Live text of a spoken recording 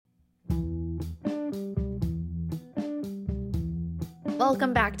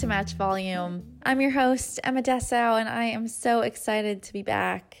Welcome back to Match Volume. I'm your host, Emma Dessau, and I am so excited to be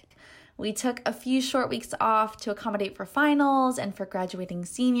back. We took a few short weeks off to accommodate for finals and for graduating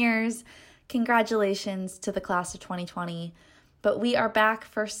seniors. Congratulations to the class of 2020. But we are back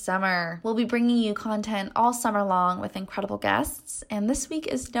for summer. We'll be bringing you content all summer long with incredible guests, and this week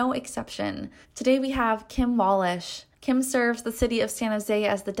is no exception. Today we have Kim Wallish. Kim serves the city of San Jose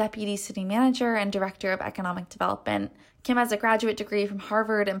as the Deputy City Manager and Director of Economic Development. Kim has a graduate degree from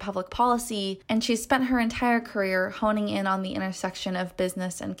Harvard in public policy, and she's spent her entire career honing in on the intersection of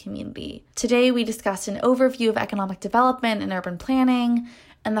business and community. Today, we discussed an overview of economic development and urban planning,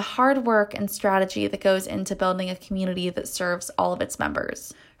 and the hard work and strategy that goes into building a community that serves all of its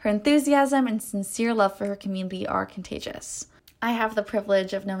members. Her enthusiasm and sincere love for her community are contagious. I have the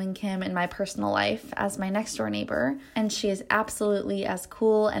privilege of knowing Kim in my personal life as my next-door neighbor, and she is absolutely as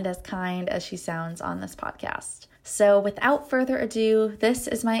cool and as kind as she sounds on this podcast. So without further ado, this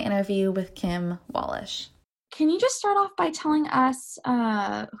is my interview with Kim Wallish. Can you just start off by telling us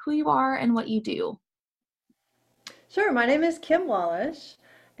who you are and what you do? Sure. My name is Kim Wallish,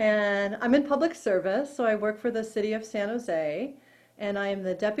 and I'm in public service, so I work for the City of San Jose, and I am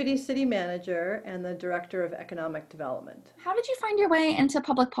the Deputy City Manager and the Director of Economic Development. How did you find your way into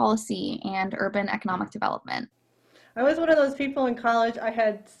public policy and urban economic development? I was one of those people in college. I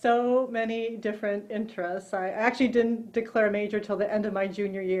had so many different interests. I actually didn't declare a major till the end of my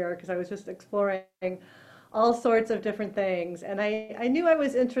junior year because I was just exploring all sorts of different things. And I knew I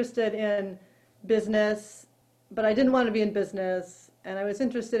was interested in business, but I didn't want to be in business. And I was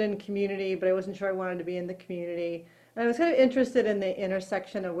interested in community, but I wasn't sure I wanted to be in the community. And I was kind of interested in the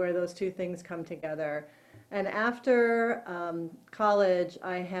intersection of where those two things come together. And after college,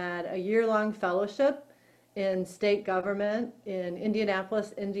 I had a year-long fellowship in state government in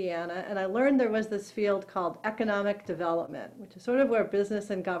Indianapolis, Indiana, and I learned there was this field called economic development, which is sort of where business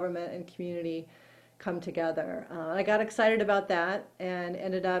and government and community come together. I got excited about that and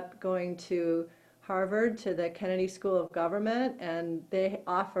ended up going to Harvard to the Kennedy School of Government, and they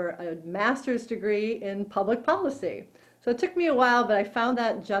offer a master's degree in public policy. So it took me a while, but I found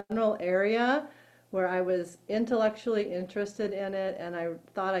that general area where I was intellectually interested in it, and I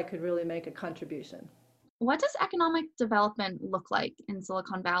thought I could really make a contribution. What does economic development look like in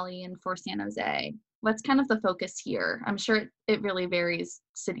Silicon Valley and for San Jose? What's kind of the focus here? I'm sure it really varies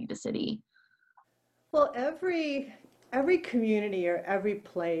city to city. Well, every community or every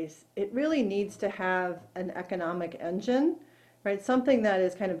place, it really needs to have an economic engine, right? Something that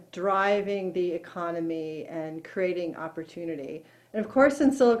is kind of driving the economy and creating opportunity. And of course,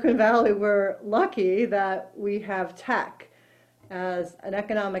 in Silicon Valley, we're lucky that we have tech as an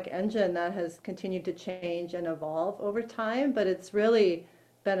economic engine that has continued to change and evolve over time, but it's really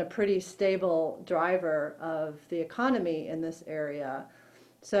been a pretty stable driver of the economy in this area.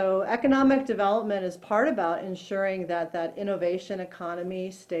 So economic development is part about ensuring that that innovation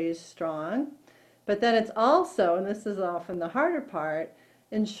economy stays strong, but then it's also, and this is often the harder part,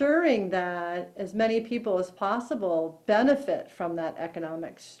 ensuring that as many people as possible benefit from that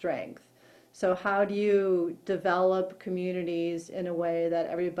economic strength. So how do you develop communities in a way that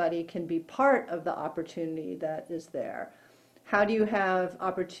everybody can be part of the opportunity that is there? How do you have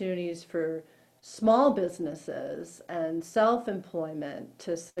opportunities for small businesses and self-employment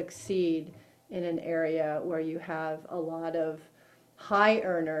to succeed in an area where you have a lot of high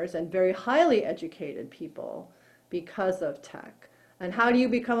earners and very highly educated people because of tech? And how do you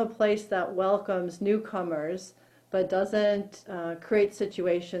become a place that welcomes newcomers but doesn't create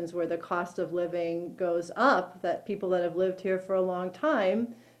situations where the cost of living goes up, that people that have lived here for a long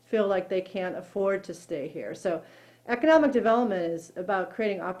time feel like they can't afford to stay here? So economic development is about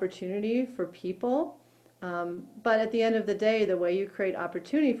creating opportunity for people, but at the end of the day, the way you create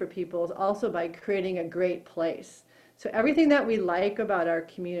opportunity for people is also by creating a great place. So everything that we like about our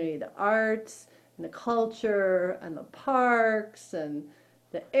community, the arts and the culture and the parks and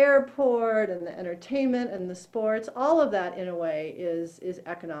the airport and the entertainment and the sports, all of that in a way is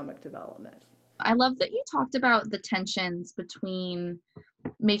economic development. I love that you talked about the tensions between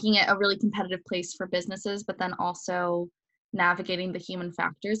making it a really competitive place for businesses, but then also navigating the human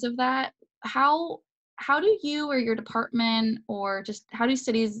factors of that. How do you or your department, or just how do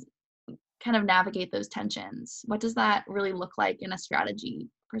cities kind of navigate those tensions? What does that really look like in a strategy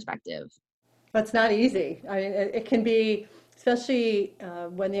perspective? That's not easy. I mean, it can be, especially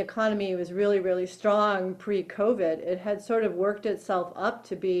when the economy was really, really strong pre-COVID, it had sort of worked itself up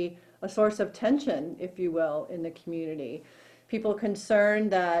to be a source of tension, if you will, in the community. People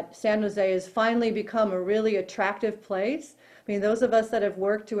concerned that San Jose has finally become a really attractive place. I I mean, those of us that have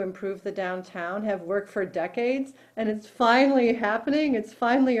worked to improve the downtown have worked for decades, and it's finally happening. It's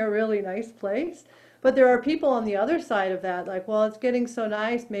finally a really nice place. But there are people on the other side of that, like, well, it's getting so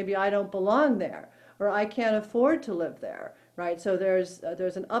nice, maybe I don't belong there, or I can't afford to live there, right? So there's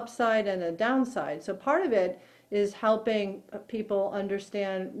an upside and a downside. So part of it is helping people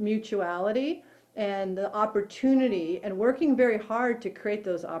understand mutuality and the opportunity and working very hard to create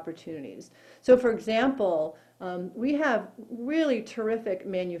those opportunities. So for example, we have really terrific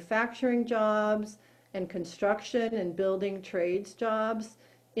manufacturing jobs and construction and building trades jobs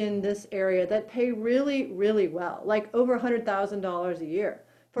in this area that pay really, really well, like over $100,000 a year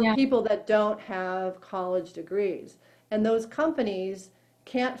for Yeah. people that don't have college degrees. And those companies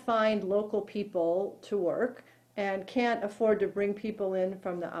can't find local people to work and can't afford to bring people in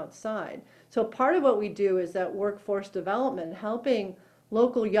from the outside. So part of what we do is that workforce development, helping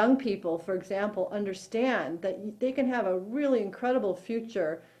local young people, for example, understand that they can have a really incredible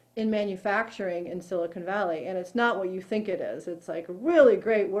future in manufacturing in Silicon Valley. And it's not what you think it is. It's like a really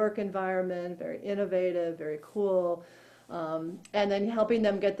great work environment, very innovative, very cool. And then helping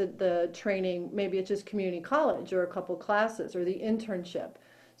them get the training, maybe it's just community college or a couple classes or the internship,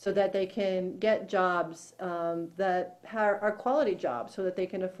 so that they can get jobs that are quality jobs so that they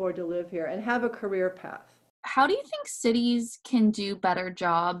can afford to live here and have a career path. How do you think cities can do better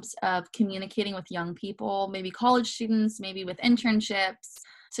jobs of communicating with young people, maybe college students, maybe with internships,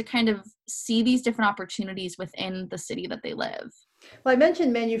 to kind of see these different opportunities within the city that they live? Well, I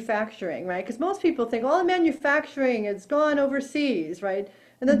mentioned manufacturing, right? Because most people think all manufacturing is gone overseas, right?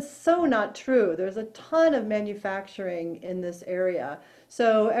 And that's so not true. There's a ton of manufacturing in this area.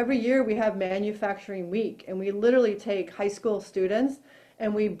 So every year we have Manufacturing Week, and we literally take high school students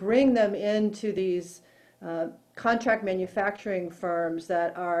and we bring them into these contract manufacturing firms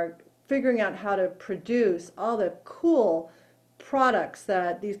that are figuring out how to produce all the cool products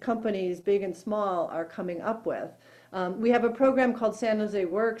that these companies, big and small, are coming up with. We have a program called San Jose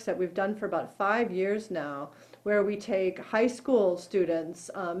Works that we've done for about 5 years now, where we take high school students,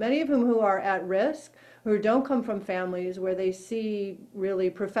 many of whom who are at risk, who don't come from families where they see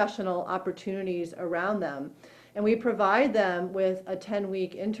really professional opportunities around them. And we provide them with a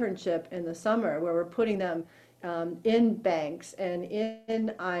 10-week internship in the summer where we're putting them in banks and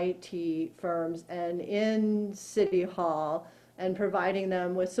in IT firms and in City Hall, and providing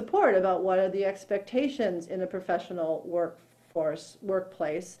them with support about what are the expectations in a professional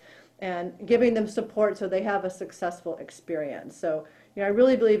workplace, and giving them support so they have a successful experience. So, I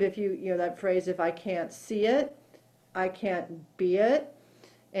really believe if that phrase, if I can't see it, I can't be it.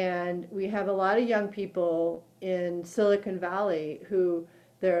 And we have a lot of young people in Silicon Valley who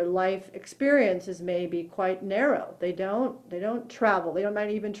their life experience is maybe quite narrow. They don't travel. They might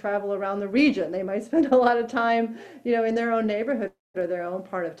even travel around the region. They might spend a lot of time, in their own neighborhood or their own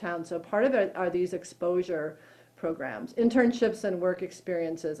part of town. So part of it are these exposure programs, internships and work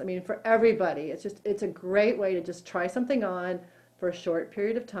experiences. I mean, for everybody, it's a great way to just try something on for a short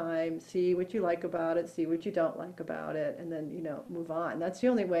period of time, see what you like about it, see what you don't like about it, and then, move on. That's the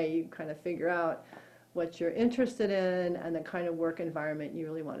only way you kind of figure out what you're interested in and the kind of work environment you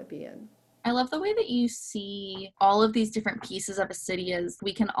really want to be in. I love the way that you see all of these different pieces of a city as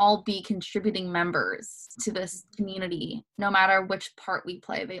we can all be contributing members to this community, no matter which part we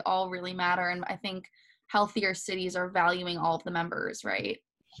play. They all really matter. And I think healthier cities are valuing all of the members, right?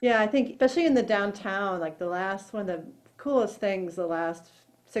 Yeah, I think especially in the downtown, like one of the coolest things the last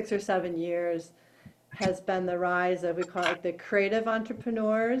 6 or 7 years has been the rise of, we call it like the creative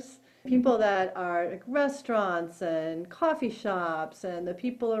entrepreneurs, people that are like restaurants and coffee shops, and the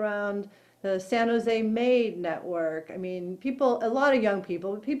people around the San Jose Made Network. I mean, a lot of young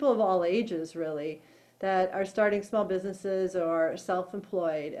people, people of all ages really, that are starting small businesses or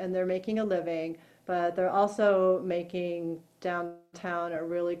self-employed, and they're making a living, but they're also making downtown a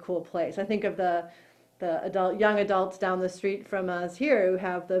really cool place. I think of the young adults down the street from us here who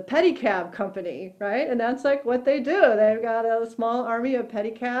have the pedicab company, right? And that's like what they do. They've got a small army of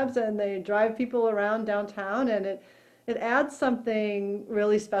pedicabs and they drive people around downtown, and it adds something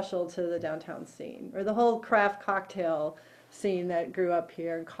really special to the downtown scene. Or the whole craft cocktail scene that grew up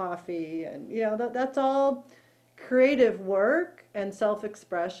here, and coffee, and that's all creative work and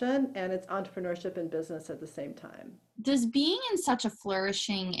self-expression, and it's entrepreneurship and business at the same time. Does being in such a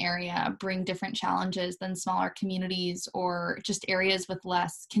flourishing area bring different challenges than smaller communities or just areas with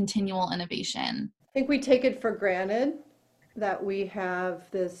less continual innovation? I think we take it for granted that we have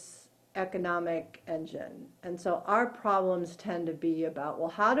this economic engine. And so our problems tend to be about, well,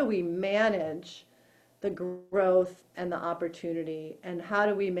 how do we manage the growth and the opportunity, and how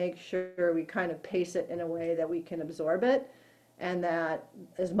do we make sure we kind of pace it in a way that we can absorb it and that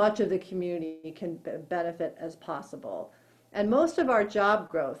as much of the community can benefit as possible. And most of our job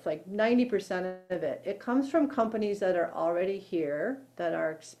growth, like 90% of it, it comes from companies that are already here, that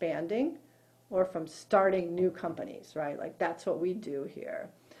are expanding, or from starting new companies, right? Like that's what we do here.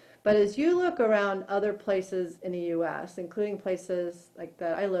 But as you look around other places in the US, including places like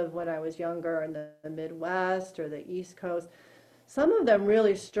that I lived when I was younger in the Midwest or the East Coast, some of them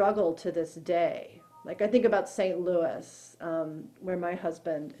really struggle to this day. Like I think about St. Louis, where my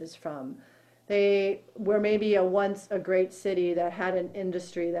husband is from. They were maybe once a great city that had an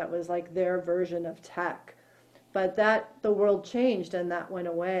industry that was like their version of tech. But that the world changed and that went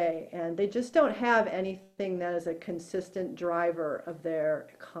away, and they just don't have anything that is a consistent driver of their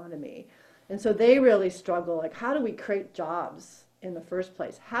economy. And so they really struggle, like how do we create jobs in the first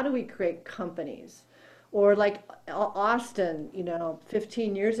place? How do we create companies? Or like Austin,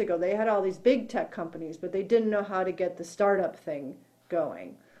 15 years ago, they had all these big tech companies, but they didn't know how to get the startup thing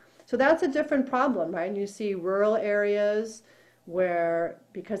going. So that's a different problem, right? And you see rural areas where,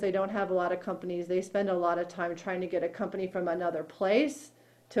 because they don't have a lot of companies, they spend a lot of time trying to get a company from another place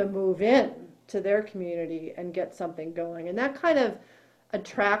to move in to their community and get something going. And that kind of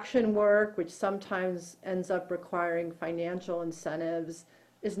attraction work, which sometimes ends up requiring financial incentives,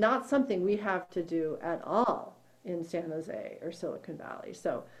 is not something we have to do at all in San Jose or Silicon Valley.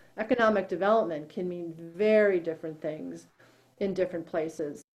 So economic development can mean very different things in different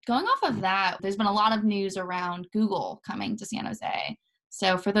places. Going off of that, there's been a lot of news around Google coming to San Jose.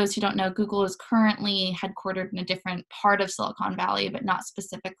 So for those who don't know, Google is currently headquartered in a different part of Silicon Valley, but not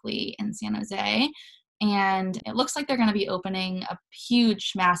specifically in San Jose. And it looks like they're going to be opening a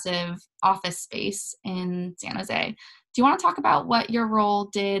huge, massive office space in San Jose. Do you want to talk about what your role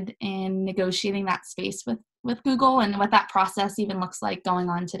did in negotiating that space with Google and what that process even looks like going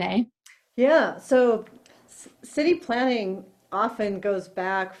on today? Yeah, so city planning often goes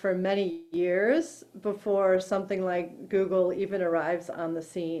back for many years before something like Google even arrives on the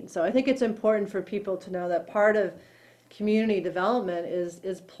scene. So I think it's important for people to know that part of community development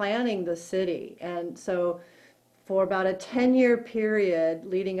is planning the city. And so for about a 10-year period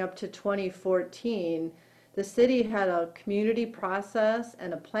leading up to 2014, the city had a community process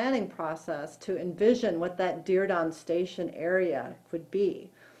and a planning process to envision what that Diridon Station area would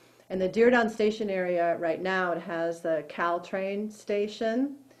be. And the Diridon Station area right now, it has the Caltrain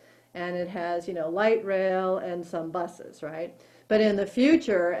station, and it has, light rail and some buses, right? But in the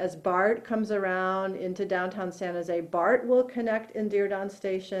future, as BART comes around into downtown San Jose, BART will connect in Diridon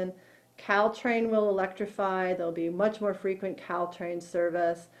Station, Caltrain will electrify, there'll be much more frequent Caltrain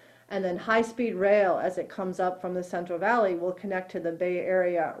service, and then high-speed rail, as it comes up from the Central Valley, will connect to the Bay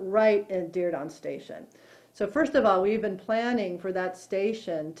Area right in Diridon Station. So first of all, we've been planning for that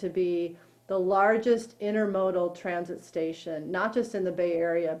station to be the largest intermodal transit station, not just in the Bay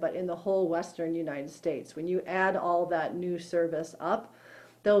Area, but in the whole Western United States. When you add all that new service up,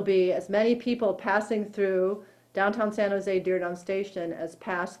 there'll be as many people passing through downtown San Jose Diridon Station as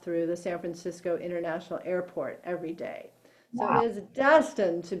pass through the San Francisco International Airport every day. Wow. So it is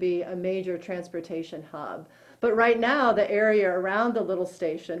destined to be a major transportation hub. But right now, the area around the little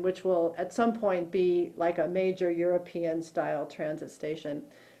station, which will at some point be like a major European-style transit station,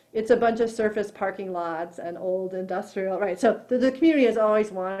 it's a bunch of surface parking lots and old industrial, right? So the community has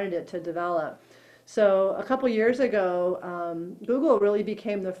always wanted it to develop. So a couple years ago, Google really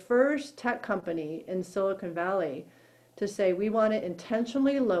became the first tech company in Silicon Valley to say we want to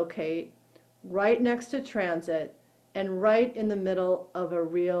intentionally locate right next to transit and right in the middle of a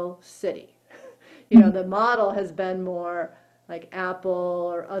real city. The model has been more like Apple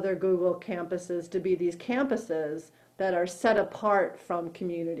or other Google campuses to be these campuses that are set apart from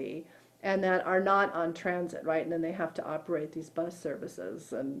community and that are not on transit, right? And then they have to operate these bus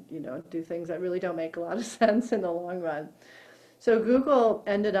services and, do things that really don't make a lot of sense in the long run. So Google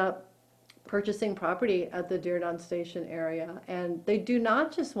ended up purchasing property at the Diridon Station area, and they do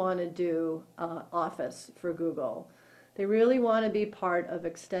not just want to do office for Google. They really want to be part of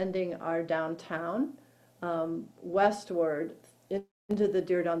extending our downtown westward into the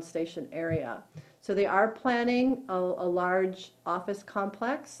Diridon Station area. So they are planning a large office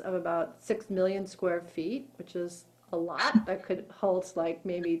complex of about 6 million square feet, which is a lot. That could hold like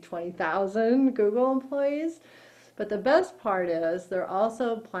maybe 20,000 Google employees. But the best part is they're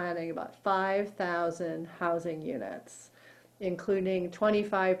also planning about 5,000 housing units, including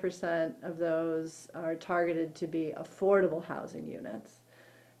 25% of those are targeted to be affordable housing units,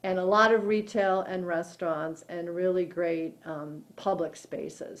 and a lot of retail and restaurants and really great public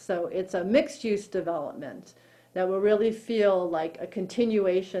spaces. So it's a mixed-use development that will really feel like a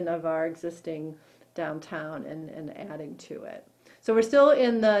continuation of our existing downtown and adding to it. So we're still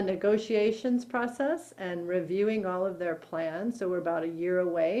in the negotiations process and reviewing all of their plans. So we're about a year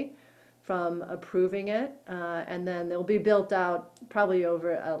away from approving it. And then they'll be built out probably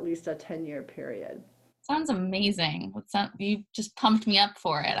over at least a 10-year period. Sounds amazing. You just pumped me up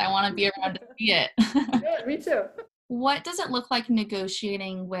for it. I want to be around to see it. Yeah, me too. What does it look like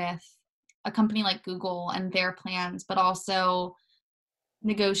negotiating with a company like Google and their plans, but also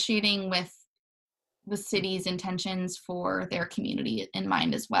negotiating with the city's intentions for their community in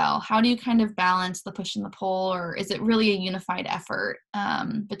mind as well? How do you kind of balance the push and the pull, or is it really a unified effort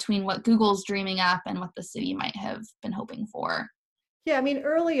between what Google's dreaming up and what the city might have been hoping for? Yeah, I mean,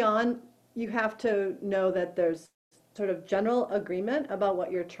 early on, you have to know that there's sort of general agreement about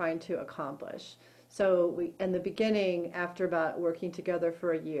what you're trying to accomplish. So we, in the beginning, after about working together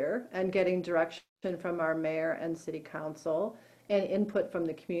for a year and getting direction from our mayor and city council and input from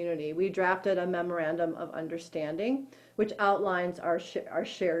the community, we drafted a memorandum of understanding, which outlines our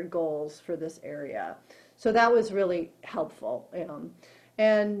shared goals for this area. So that was really helpful.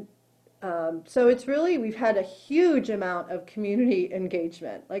 And so it's really, we've had a huge amount of community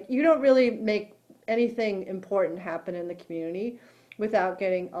engagement. Like, you don't really make anything important happen in the community without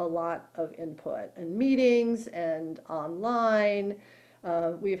getting a lot of input and meetings and online.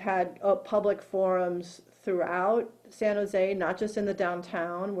 We've had public forums throughout San Jose, not just in the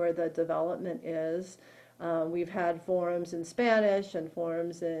downtown where the development is. We've had forums in Spanish and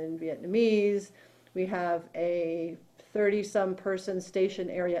forums in Vietnamese. We have a 30-some person station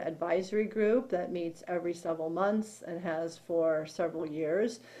area advisory group that meets every several months and has for several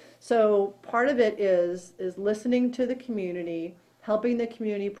years. So part of it is listening to the community, helping the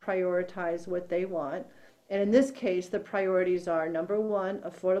community prioritize what they want. And in this case, the priorities are: number one,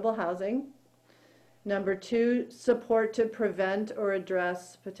 affordable housing; number two, support to prevent or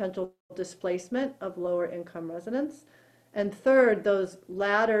address potential displacement of lower income residents; and third, those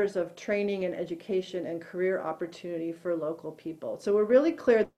ladders of training and education and career opportunity for local people. So we're really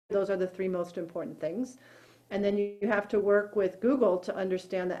clear those are the three most important things. And then you have to work with Google to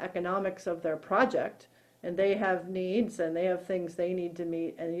understand the economics of their project. And they have needs and they have things they need to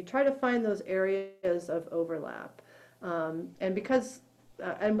meet. And you try to find those areas of overlap. And because,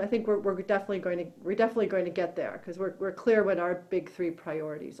 and I think we're definitely going to get there, because we're clear what our big three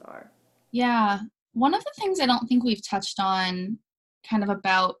priorities are. Yeah. One of the things I don't think we've touched on kind of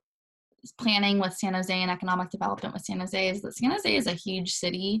about planning with San Jose and economic development with San Jose is that San Jose is a huge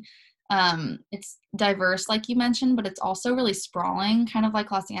city. It's diverse, like you mentioned, but it's also really sprawling, kind of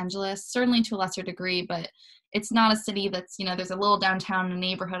like Los Angeles, certainly to a lesser degree, but it's not a city that's, there's a little downtown and a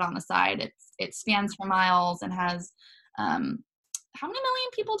neighborhood on the side. It spans for miles and has, how many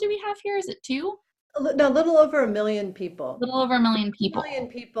million people do we have here? Is it 2? No, a little over 1 million people. A little over 1 million people. 1 million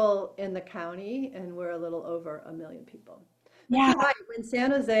people in the county, and we're a little over 1 million people. But Yeah. you're right. When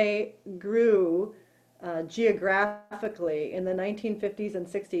San Jose grew geographically in the 1950s and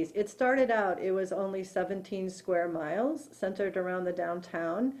 60s, it started out, it was only 17 square miles centered around the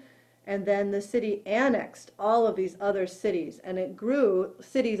downtown. And then the city annexed all of these other cities, and it grew,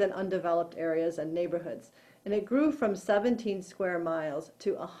 cities and undeveloped areas and neighborhoods. And it grew from 17 square miles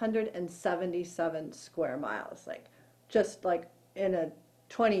to 177 square miles, just like in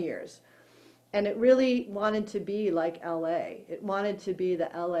 20 years. And it really wanted to be like LA. It wanted to be the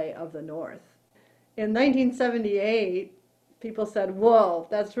LA of the North. In 1978, people said, whoa,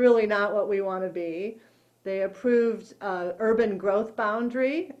 that's really not what we want to be. They approved urban growth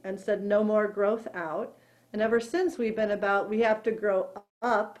boundary and said no more growth out. And ever since, we've been about, we have to grow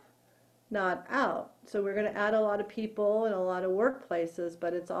up, not out. So we're going to add a lot of people and a lot of workplaces,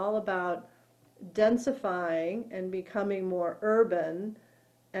 but it's all about densifying and becoming more urban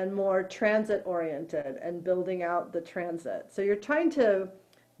and more transit oriented and building out the transit. So you're trying to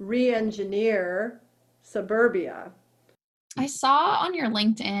re-engineer suburbia. I saw on your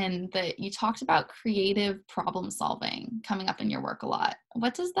LinkedIn that you talked about creative problem solving coming up in your work a lot.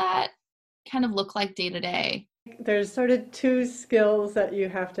 What does that kind of look like day to day? There's sort of two skills that you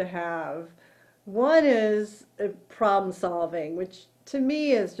have to have. One is problem solving, which to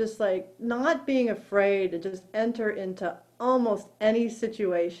me is just like not being afraid to just enter into almost any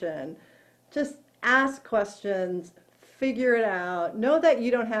situation. Just ask questions, figure it out. Know that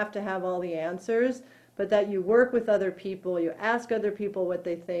you don't have to have all the answers, but that you work with other people, you ask other people what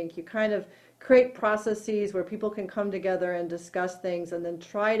they think, you kind of create processes where people can come together and discuss things and then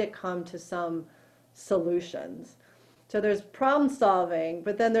try to come to some solutions. So there's problem solving,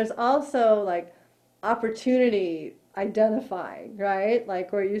 but then there's also like opportunity identifying, right?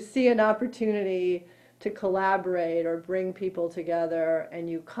 Like where you see an opportunity to collaborate or bring people together and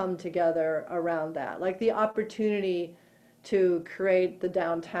you come together around that. Like the opportunity to create the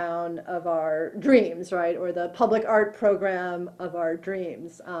downtown of our dreams, right? Or the public art program of our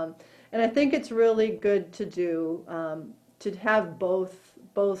dreams. And I think it's really good to do, to have both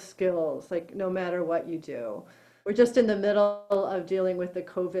skills, like no matter what you do. We're just in the middle of dealing with the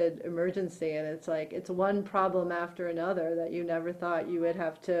COVID emergency, and it's like it's one problem after another that you never thought you would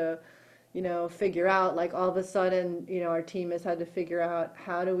have to, figure out. Like all of a sudden, our team has had to figure out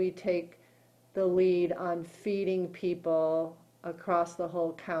how do we take the lead on feeding people across the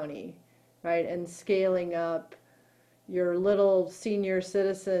whole county, right? And scaling up your little senior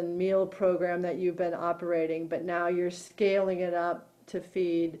citizen meal program that you've been operating, but now you're scaling it up to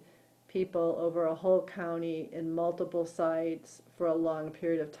feed people over a whole county in multiple sites for a long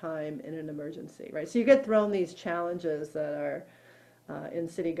period of time in an emergency, right? So you get thrown these challenges that are in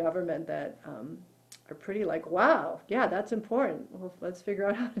city government that are pretty like, wow, yeah, that's important. Well, let's figure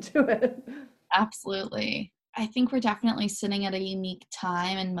out how to do it. Absolutely. I think we're definitely sitting at a unique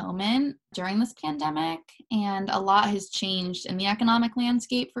time and moment during this pandemic, and a lot has changed in the economic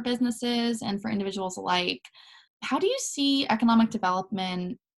landscape for businesses and for individuals alike. How do you see economic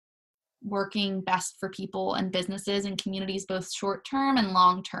development working best for people and businesses and communities, both short term and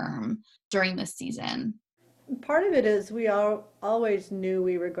long term, during this season? Part of it is we all always knew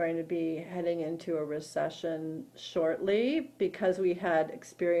we were going to be heading into a recession shortly because we had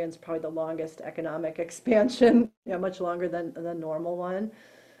experienced probably the longest economic expansion, much longer than the normal one.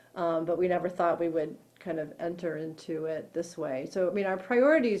 But we never thought we would kind of enter into it this way. So, I mean, our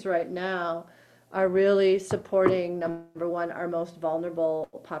priorities right now are really supporting, number one, our most vulnerable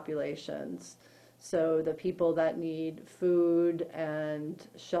populations. So the people that need food and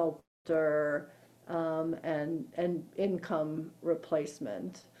shelter, and income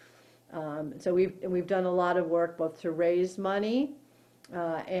replacement. So we've done a lot of work both to raise money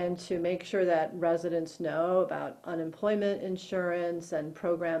and to make sure that residents know about unemployment insurance and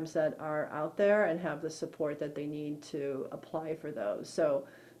programs that are out there and have the support that they need to apply for those. So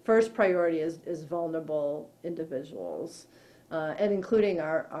first priority is vulnerable individuals, and including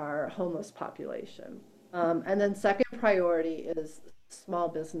our homeless population. And then second priority is small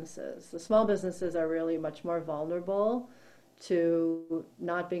businesses. The small businesses are really much more vulnerable to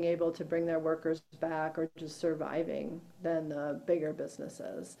not being able to bring their workers back or just surviving than the bigger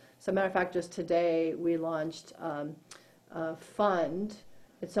businesses. So, matter of fact, just today we launched a fund.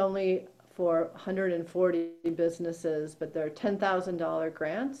 It's only for 140 businesses, but they're $10,000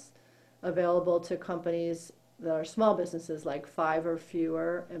 grants available to companies that are small businesses, like 5 or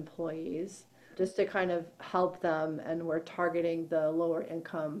fewer employees, just to kind of help them, and we're targeting the lower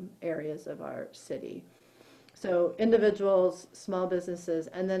income areas of our city. So individuals, small businesses,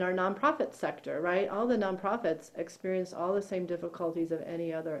 and then our nonprofit sector, right? All the nonprofits experience all the same difficulties of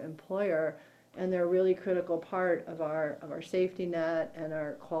any other employer, and they're a really critical part of our safety net and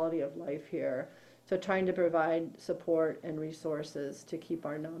our quality of life here. So trying to provide support and resources to keep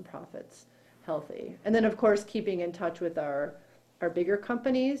our nonprofits healthy. And then of course keeping in touch with our bigger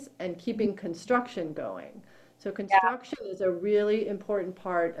companies and keeping construction going. So construction is a really important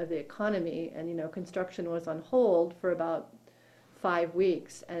part of the economy, and construction was on hold for about 5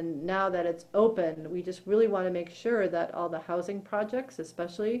 weeks, and now that it's open, we just really want to make sure that all the housing projects,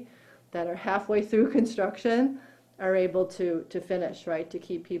 especially that are halfway through construction, are able to finish, right, to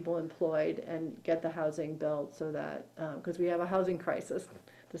keep people employed and get the housing built, so that because we have a housing crisis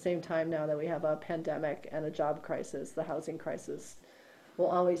at the same time now that we have a pandemic and a job crisis. The housing crisis will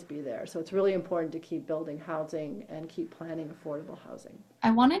always be there. So it's really important to keep building housing and keep planning affordable housing.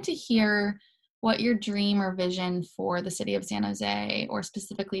 I wanted to hear what your dream or vision for the city of San Jose, or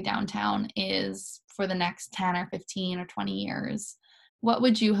specifically downtown, is for the next 10 or 15 or 20 years. What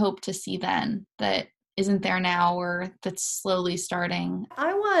would you hope to see then that isn't there now, or that's slowly starting?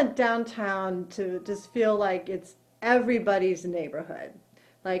 I want downtown to just feel like it's everybody's neighborhood.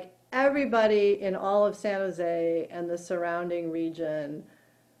 Like everybody in all of San Jose and the surrounding region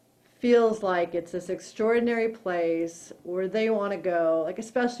feels like it's this extraordinary place where they want to go, like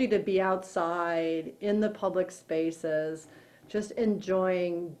especially to be outside in the public spaces, just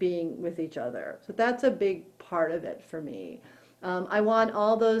enjoying being with each other. So that's a big part of it for me. I want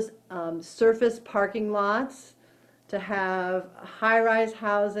all those surface parking lots to have high-rise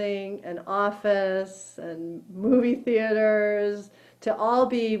housing and office and movie theaters to all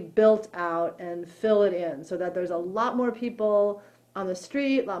be built out and fill it in, so that there's a lot more people on the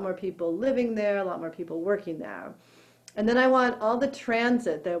street, a lot more people living there, a lot more people working there. And then I want all the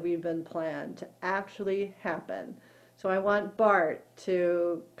transit that we've been planned to actually happen. So I want BART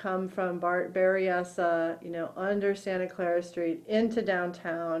to come from BART Berryessa, under Santa Clara Street into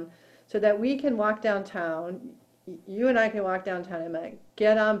downtown, so that we can walk downtown. you and I can walk downtown and like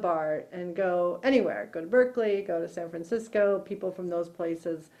get on BART and go anywhere. Go to Berkeley, go to San Francisco. People from those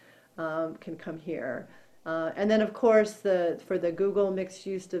places can come here. And then, of course, for the Google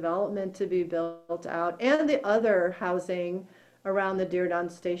mixed-use development to be built out and the other housing around the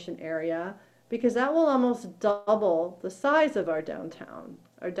Diridon Station area, because that will almost double the size of our downtown.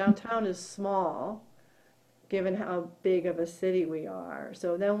 Our downtown is small, given how big of a city we are.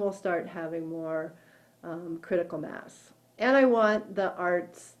 So then we'll start having more critical mass. And I want the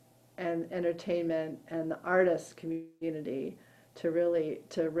arts and entertainment and the artist community to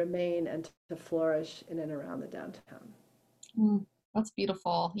remain and to flourish in and around the downtown. That's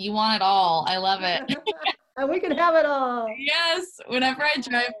beautiful. You want it all. I love it. And we can have it all. Yes. Whenever I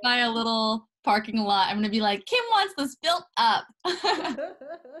drive by a little parking lot, I'm going to be like, Kim wants this built up.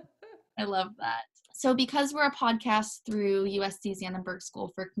 I love that. So because we're a podcast through USC's Annenberg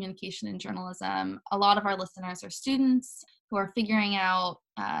School for Communication and Journalism, a lot of our listeners are students who are figuring out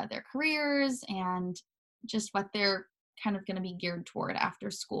their careers and just what they're kind of going to be geared toward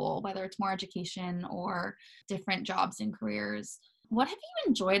after school, whether it's more education or different jobs and careers. What have you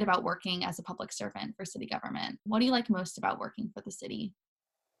enjoyed about working as a public servant for city government? What do you like most about working for the city?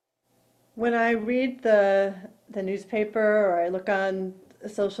 When I read the newspaper or I look on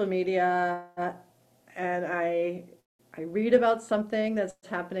social media and I read about something that's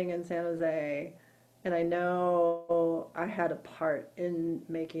happening in San Jose, and I know I had a part in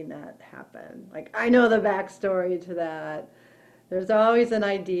making that happen. Like I know the backstory to that. There's always an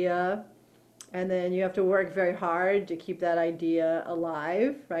idea, and then you have to work very hard to keep that idea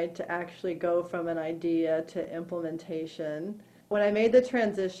alive, right? To actually go from an idea to implementation. When I made the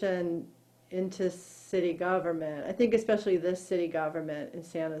transition into city government, I think especially this city government in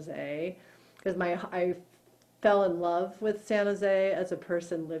San Jose, because I fell in love with San Jose as a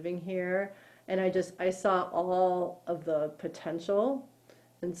person living here, and I saw all of the potential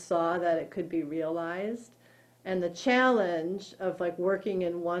and saw that it could be realized. And the challenge of like working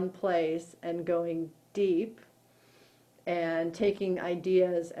in one place and going deep and taking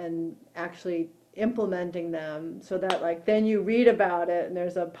ideas and actually implementing them so that like then you read about it and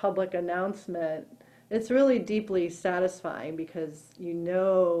there's a public announcement, it's really deeply satisfying because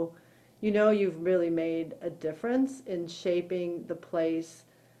you've really made a difference in shaping the place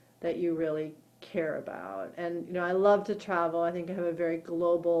that you really care about. And I love to travel. I think I have a very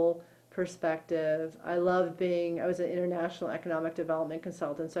global perspective. I was an international economic development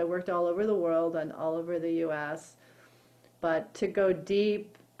consultant, so I worked all over the world and all over the US. But to go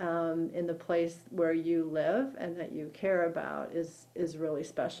deep in the place where you live and that you care about is really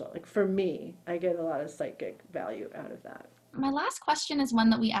special. Like for me, I get a lot of psychic value out of that. My last question is one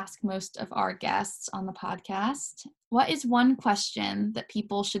that we ask most of our guests on the podcast. What is one question that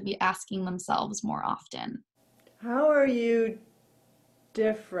people should be asking themselves more often? How are you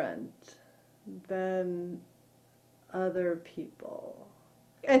different than other people?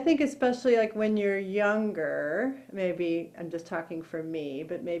 I think especially like when you're younger, maybe I'm just talking for me,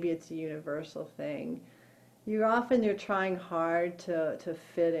 but maybe it's a universal thing. You're trying hard to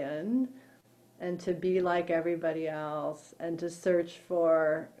fit in and to be like everybody else and to search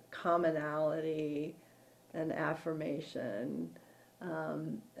for commonality and affirmation.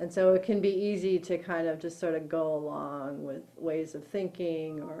 And so it can be easy to kind of just sort of go along with ways of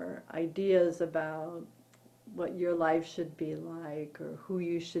thinking or ideas about what your life should be like or who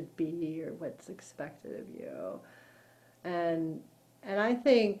you should be or what's expected of you. And I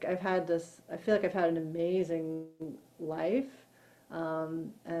think I feel like I've had an amazing life.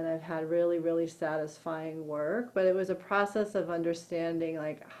 And I've had really, really satisfying work, but it was a process of understanding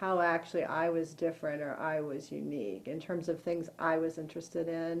like how actually I was different or I was unique in terms of things I was interested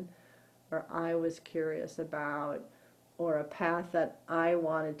in or I was curious about or a path that I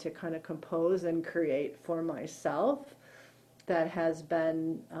wanted to kind of compose and create for myself that has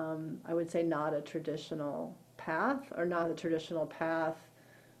been, I would say, not a traditional path or not a traditional path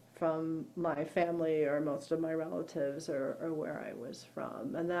from my family or most of my relatives or where I was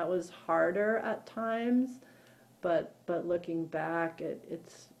from. And that was harder at times, but looking back,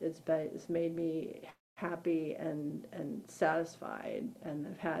 it's made me happy and satisfied, and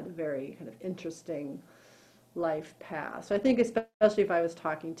I've had a very kind of interesting life path. So I think especially if I was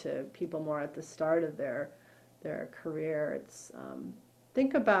talking to people more at the start of their career, it's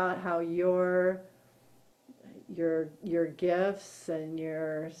think about how your gifts and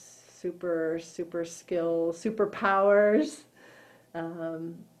your super skills, superpowers,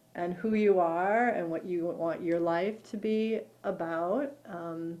 and who you are and what you want your life to be about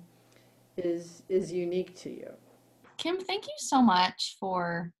is unique to you. Kim, thank you so much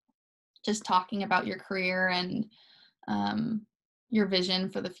for just talking about your career and your vision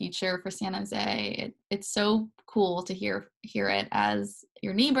for the future for San Jose. It's so cool to hear it as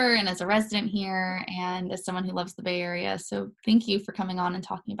your neighbor and as a resident here and as someone who loves the Bay Area. So thank you for coming on and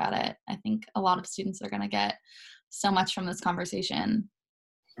talking about it. I think a lot of students are going to get so much from this conversation.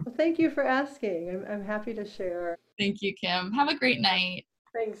 Well, thank you for asking. I'm happy to share. Thank you, Kim. Have a great night.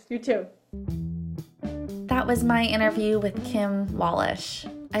 Thanks. You too. That was my interview with Kim Wallisch.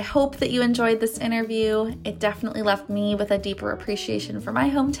 I hope that you enjoyed this interview. It definitely left me with a deeper appreciation for my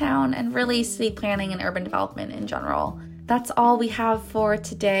hometown and really city planning and urban development in general. That's all we have for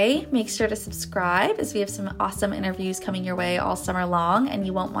today. Make sure to subscribe as we have some awesome interviews coming your way all summer long and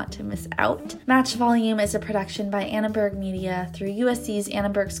you won't want to miss out. Match Volume is a production by Annenberg Media through USC's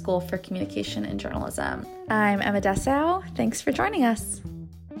Annenberg School for Communication and Journalism. I'm Emma Dessau. Thanks for joining us.